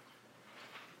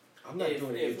 I'm not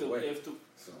doing it either way.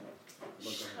 So,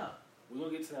 we're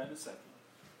gonna get to that in a second.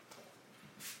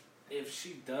 If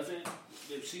she doesn't,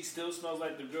 if she still smells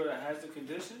like the girl that has the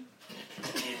condition,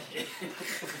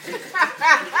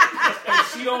 and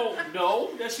she don't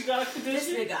know that she got a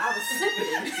condition, This nigga, I was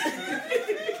sipping.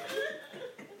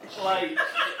 like,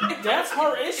 that's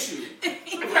her issue.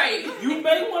 Right. You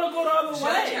may want to go the other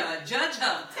way. Judge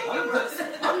her.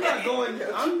 I'm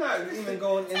not even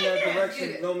going in that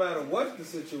direction no matter what the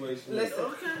situation is.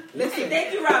 Listen.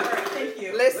 Thank you, Robert. Thank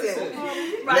you. Listen.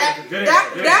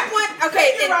 That one,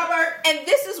 okay. Thank you, Robert. And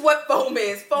this is what foam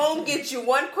is. Foam gets you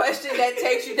one question that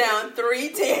takes you down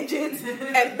 3 tangents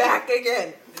and back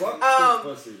again. All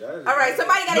right,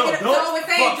 somebody gotta get it. So we're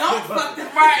saying don't fuck the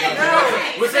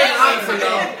right. We're saying opposite,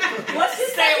 y'all. What's your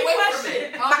second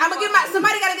question? I'm gonna give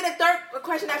somebody gotta get a third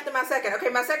question after my second. Okay,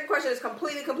 my second question is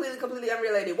completely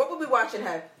unrelated. What were we watching,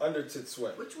 Head? Under Tit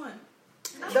Sweat. Which one?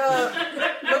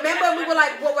 Remember we were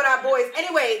like, what were our boys?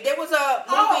 Anyway, there was a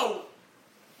movie.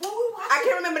 I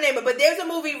can't remember the name of it, but there's a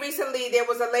movie recently. There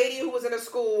was a lady who was in a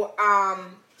school.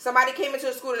 Somebody came into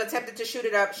a school and attempted to shoot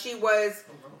it up. She was,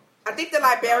 I think, the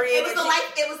librarian. It was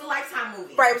a Lifetime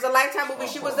movie. Right, it was a Lifetime movie.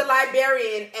 She was the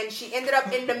librarian, and she ended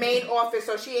up in the main office,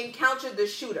 so she encountered the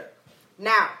shooter.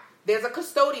 Now, there's a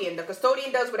custodian. The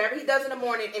custodian does whatever he does in the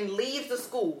morning and leaves the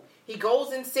school. He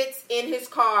goes and sits in his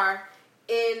car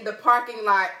in the parking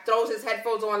lot, throws his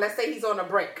headphones on. Let's say he's on a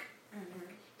break.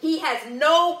 Mm-hmm. He has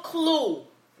no clue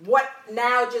what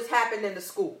now just happened in the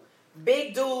school.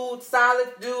 Big dude, solid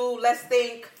dude. Let's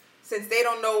think, since they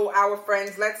don't know our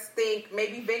friends, let's think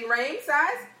maybe Ving Rhames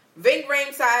size? Ving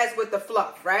Rhames size with the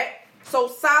fluff, right? So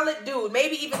solid dude,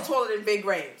 maybe even taller than Ving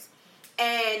Rhames.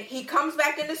 And he comes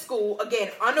back into school,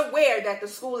 again, unaware that the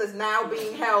school is now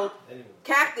being held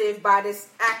captive by this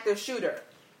active shooter.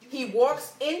 He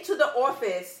walks into the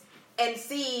office and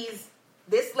sees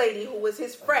this lady who was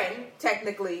his friend,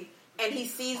 technically, and he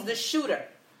sees the shooter.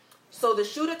 So the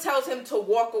shooter tells him to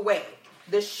walk away.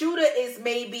 The shooter's a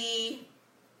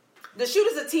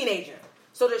teenager.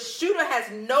 So the shooter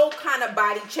has no kind of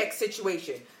body check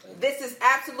situation. This is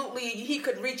absolutely, he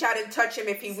could reach out and touch him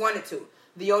if he wanted to.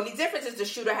 The only difference is the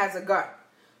shooter has a gun.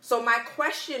 So my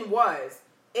question was,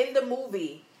 in the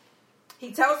movie,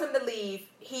 he tells him to leave.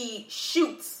 He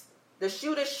shoots. The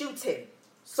shooter shoots him.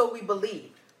 So we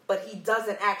believe. But he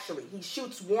doesn't actually. He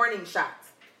shoots warning shots.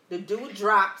 The dude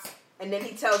drops, and then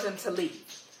he tells him to leave.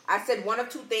 I said one of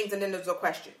two things, and then there's a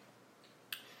question.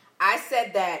 I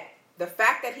said that the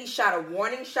fact that he shot a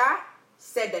warning shot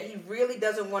said that he really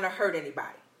doesn't want to hurt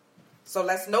anybody. So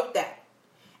let's note that.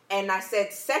 And I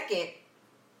said, second,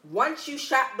 once you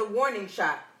shot the warning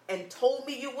shot and told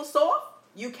me you were soft,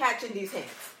 you catching these hands.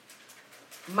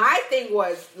 My thing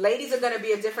was, ladies are going to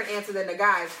be a different answer than the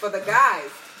guys. For the guys,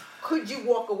 could you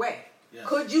walk away? Yes.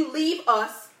 Could you leave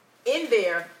us in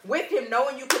there with him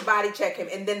knowing you could body check him?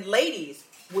 And then ladies,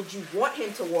 would you want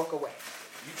him to walk away?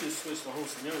 You just switched the whole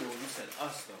scenario when you said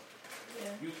us, though.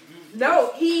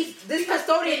 Yeah. This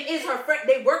custodian is her friend.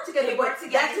 They work together.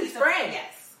 That's his friend.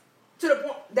 Yes. To the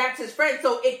point, that's his friend,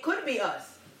 so it could be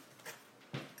us.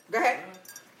 Go ahead.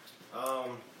 So.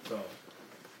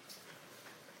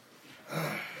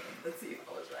 Let's see if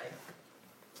I was right.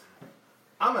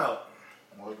 I'm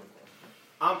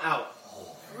out.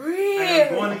 Really? And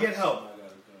I'm going to get help.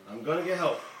 I'm going to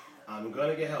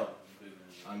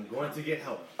get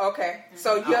help. Okay,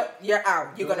 so you're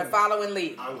out. You're gonna follow and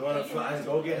leave. I'm gonna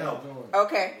go get help.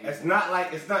 Okay.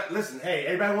 Listen, hey,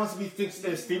 everybody wants to think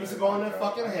there's Steven Seagal in their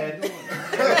fucking head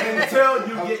until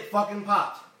you get fucking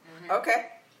popped. Okay.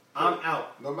 I'm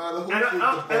out. No matter who. I'm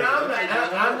not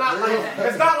like,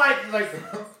 it's not like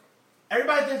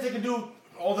everybody thinks they can do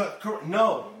all the,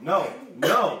 no.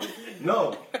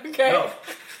 Okay. No.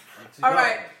 All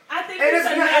right. I think And he's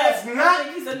a no. I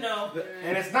think he's a no.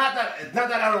 And it's not that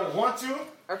I don't want to.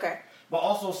 Okay. But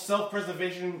also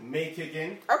self-preservation may kick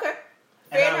in. Okay.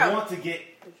 And Fair I enough. want to get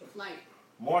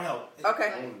more help.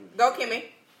 Okay. Go,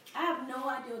 Kimmy. I have no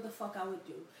idea what the fuck I would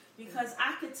do. Because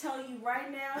I could tell you right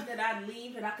now that I'd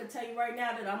leave, and I could tell you right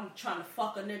now that I'm trying to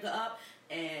fuck a nigga up,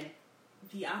 and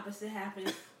the opposite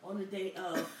happens on the day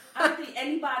of. I don't think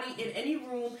anybody in any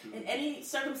room, in any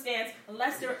circumstance,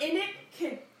 unless they're in it,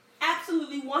 can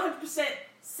absolutely 100%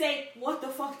 say what the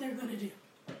fuck they're gonna do.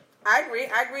 I agree.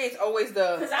 It's always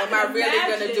the, am I really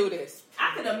gonna do this?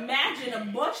 I could imagine a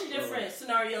bunch of different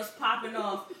scenarios popping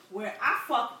off where I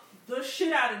fuck the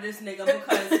shit out of this nigga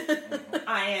because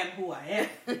I am who I am.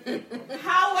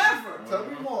 However, tell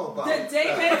me more about the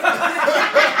day may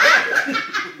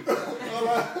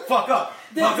fuck up.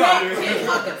 But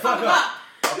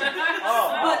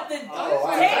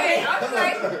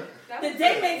the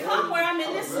day may come where I'm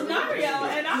in this scenario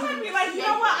and I might be like, you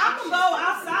know what, I can go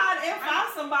outside and find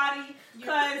somebody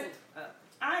because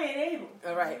I ain't able.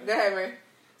 All right, go ahead, Ray.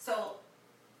 So,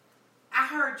 I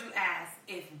heard you ask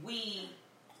if we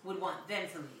would want them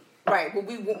to leave. Right. Would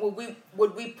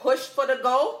we push for the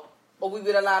goal, or we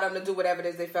would allow them to do whatever it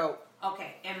is they felt?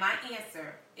 Okay, and my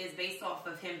answer is based off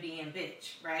of him being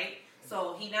bitch, right?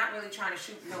 So he's not really trying to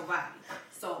shoot nobody.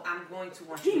 So I'm going to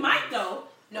want. He might though.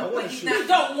 No, but he's not. He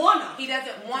don't want to. He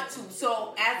doesn't want to.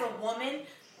 So as a woman,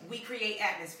 we create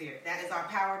atmosphere. That is our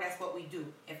power. That's what we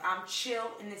do. If I'm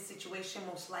chill in this situation,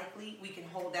 most likely we can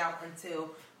hold out until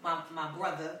my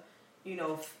brother, you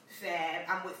know, Fab.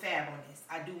 I'm with Fab on this.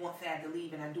 I do want Fab to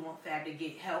leave, and I do want Fab to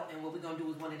get help. And what we're gonna do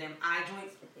is one of them eye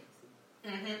joints.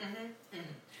 And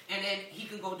then he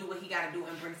can go do what he got to do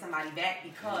and bring somebody back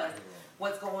because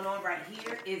what's going on right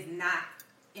here is not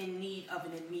in need of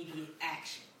an immediate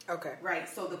action. Okay. Right.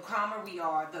 So the calmer we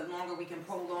are, the longer we can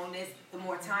prolong this, the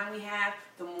more time we have,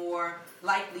 the more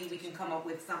likely we can come up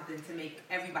with something to make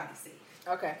everybody safe.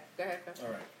 Okay. Go ahead.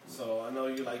 All right. So I know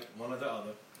you like one or the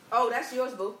other. Oh, that's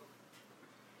yours, boo.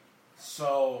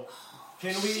 So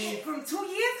can we? Shit, from 2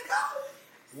 years ago.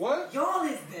 What? Y'all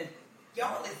is.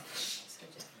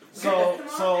 So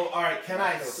all right. Can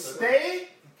I stay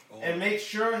and make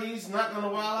sure he's not gonna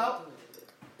wild out?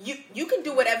 You can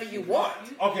do whatever you want.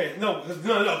 Okay, no.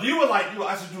 You were like,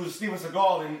 I should do Steven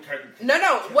Seagal and.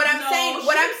 No. What I'm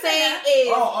saying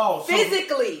is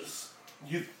physically.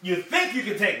 You think you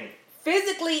can take me?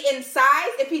 Physically in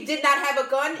size, if he did not have a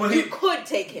gun, you could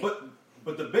take him.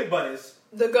 But the big butt is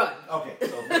the gun. Okay,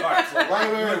 so all right. So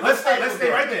wait. Let's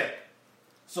stay right there.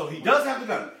 So he does have the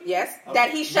gun. Yes, okay.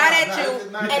 That he shot at you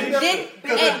and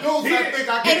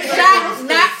shot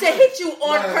not to hit you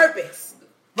on purpose.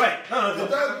 Right. No.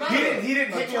 He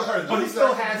didn't hit you on purpose, but he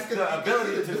still has the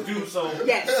ability to do so.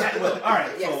 Yes. At will. All right.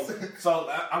 Yes. So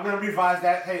I'm gonna revise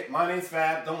that. Hey, my name's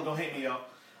Fab. Don't hate me, y'all.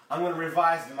 I'm gonna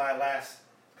revise my last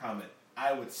comment.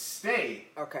 I would stay.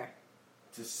 Okay.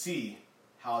 To see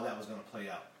how that was gonna play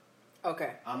out.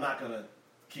 Okay. I'm not gonna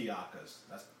key out because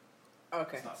that's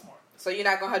not smart. So you're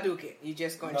not gonna Hadouken. You're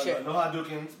just gonna chill. No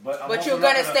Hadoukens, but you're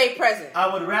gonna stay present. I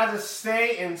would rather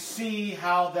stay and see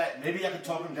how that. Maybe I could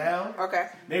talk him down. Okay.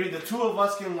 Maybe the two of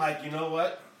us can, like, you know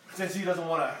what? Since he doesn't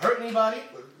want to hurt anybody,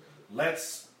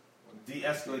 let's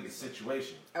de-escalate the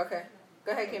situation. Okay.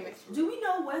 Go ahead, Kimmy. Do we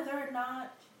know whether or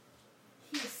not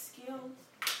he is skilled?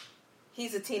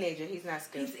 He's a teenager.'s not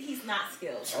skilled. He's not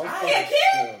skilled. Yeah,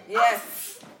 kid.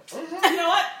 Yes. You know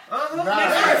what?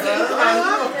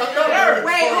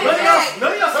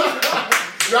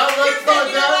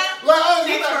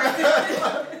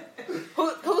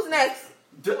 Who's next?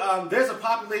 There's a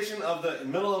population of the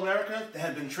middle America that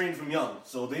have been trained from young,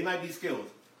 so they might be skilled.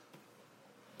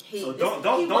 So don't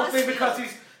think because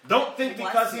he's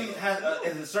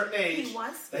is a certain age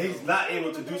that he's not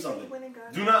able to do something.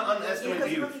 Do not underestimate the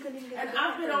youth. And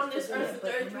I've been on this earth for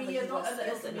 33 years. Don't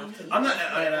underestimate me. I'm not.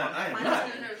 I am not.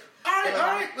 All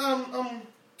right.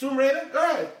 Tomb Raider. Go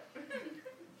ahead.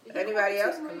 Anybody Anybody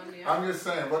else? I'm just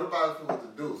saying, what about if it was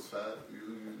a deuce, Fat?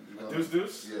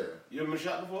 Deuce? Yeah. You ever been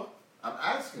shot before? I'm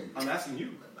asking. I'm asking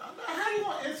you. How you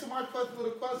gonna answer my question with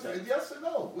a question? Yes or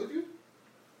no? Would you?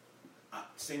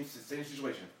 Same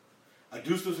situation. A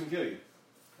deuce doesn't kill you.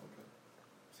 Okay.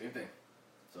 Same thing.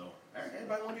 So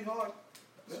everybody wanna be hard.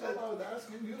 That's what I was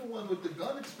asking. You're the one with the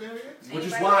gun experience. Which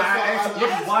is why I answered.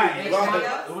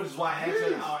 Which is why I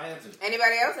answered how I answered.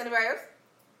 Anybody else?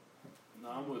 No,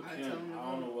 I'm with Kim.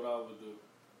 I don't know what I would do.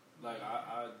 Like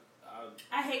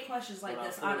I hate questions like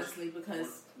this, honestly,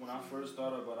 because when I first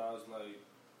thought about it, I was like,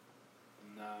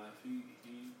 nah, if he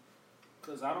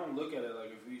because I don't look at it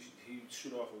like if he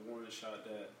shoot off a warning shot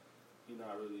that he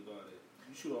not really about it.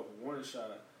 You shoot off a warning shot,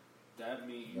 that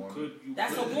means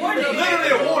that's a warning. Literally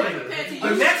a warning.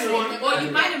 The next one, or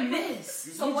you might have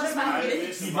missed. So what about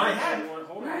this? You might have.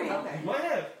 Hold on. Okay. You might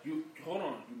have. Hold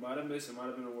on. You might have missed. It might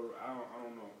have been a word. I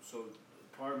don't know. So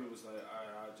part of me was like,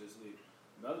 I'll just leave.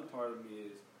 Another part of me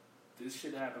is this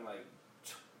shit happened like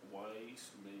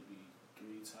twice, maybe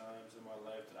 3 times in my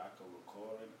life that I could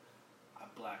recall it. I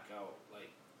black out. Like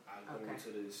I go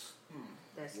into this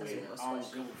where I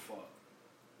don't give a fuck.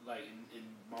 Like in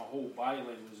my whole body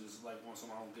language is like on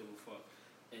some I don't give a fuck.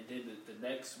 And then the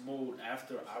next mode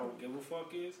after I don't give a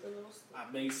fuck is I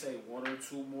may say 1 or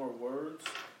 2 more words.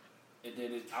 And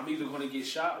then I'm either going to get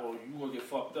shot or you going to get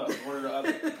fucked up. One or the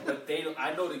other. But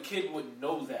I know the kid wouldn't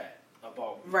know that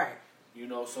about me. Right. You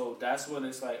know, so that's when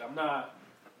it's like,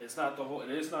 it's not the whole,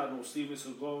 and it's not no Steven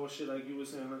Seagal shit like you were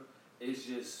saying. It's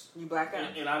just. You black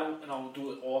out. And I don't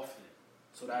do it often.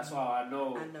 So that's how I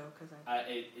know. I know, because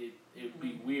it'd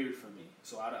be weird for me.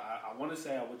 So I want to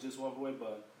say I would just walk away,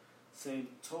 but same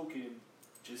token,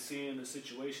 just seeing the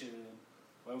situation and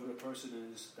whoever the person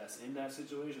is that's in that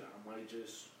situation, I might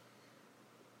just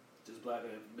black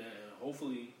out. Man,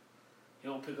 hopefully he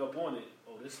don't pick up on it.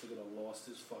 Oh, this nigga done lost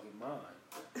his fucking mind.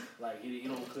 Like he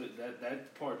don't click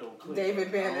that part don't click.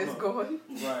 David Banner is going.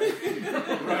 Right.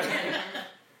 Right.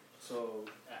 So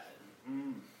I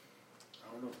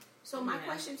don't know. So my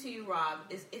question to you, Rob,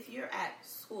 is if you're at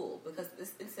school, because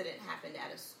this incident happened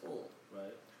at a school.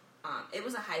 Right. It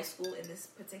was a high school in this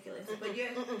particular incident, but you're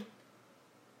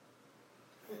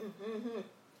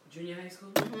junior high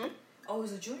school. Oh, it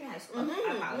was a junior high school.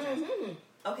 I apologize.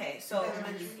 Okay, so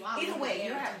either way,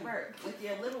 you're at work with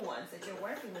your little ones that you're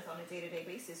working with on a day-to-day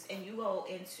basis, and you go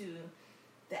into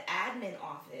the admin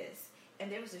office,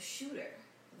 and there was a shooter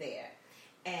there,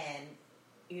 and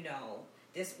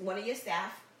this one of your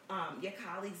staff, your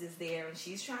colleagues is there, and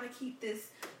she's trying to keep this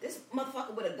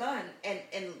motherfucker with a gun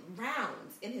and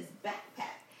rounds in his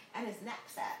backpack and his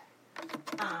knapsack,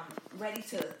 ready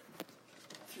to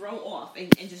throw off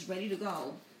and just ready to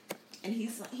go. And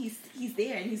he's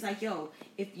there, and he's like, yo,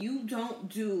 if you don't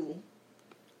do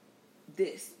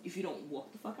this, if you don't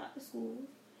walk the fuck out of school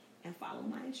and follow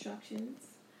my instructions,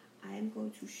 I am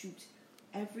going to shoot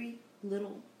every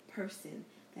little person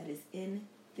that is in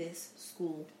this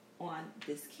school on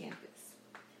this campus.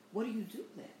 What do you do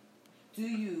then? Do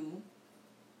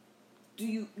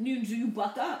you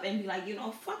buck up and be like,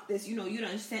 fuck this, you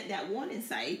done sent that warning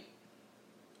sight,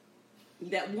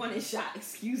 that warning shot,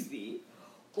 excuse me,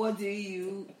 or do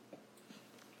you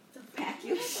pack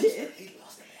your shit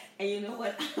and you know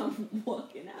what, I'm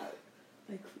walking out?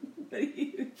 Like, what are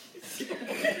you?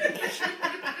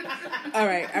 All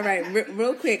right.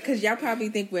 Real quick, because y'all probably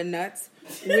think we're nuts.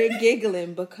 We're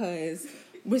giggling because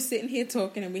we're sitting here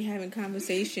talking and we're having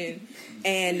conversation,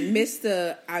 and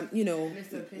Mr.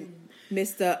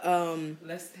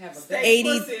 Let's have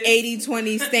a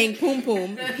 80-20 stank poom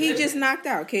poom. He just knocked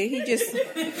out, okay?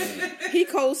 He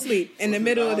cold sleep in the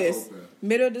middle of this.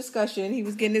 Middle discussion. He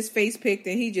was getting his face picked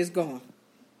and he just gone.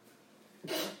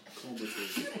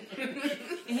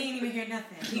 He ain't even hear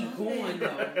nothing. He going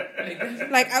though.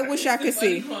 Like I wish I could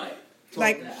see.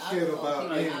 Like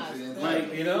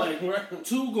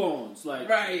two gones, like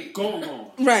right,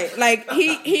 gone. Right, like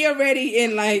he already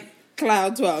in like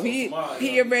cloud 12. He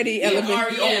already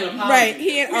elevated. Right,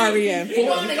 he in REM. He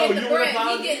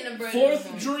getting the bread.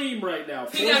 Fourth dream right now.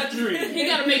 Fourth dream. He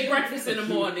gotta make breakfast in the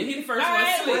morning. He the first one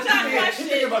to sleep. Who got questions?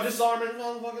 Think about disarming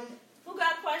motherfucker. Who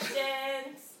got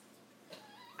questions?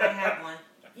 I have one.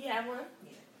 You have one?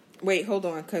 Yeah. Wait, hold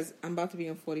on, because I'm about to be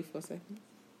in 44 seconds.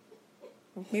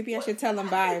 Maybe I should tell them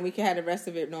bye and we can have the rest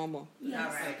of it normal.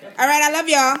 Yes. All right, I love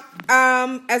y'all.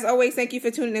 As always, thank you for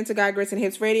tuning into God Grits and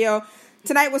Hits Radio.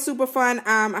 Tonight was super fun.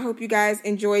 I hope you guys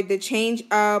enjoyed the change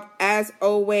up. As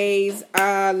always,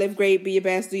 live great, be your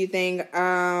best, do your thing.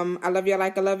 I love y'all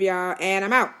like I love y'all, and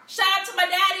I'm out. Shout out to my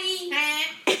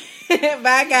daddy.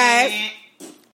 Bye, guys.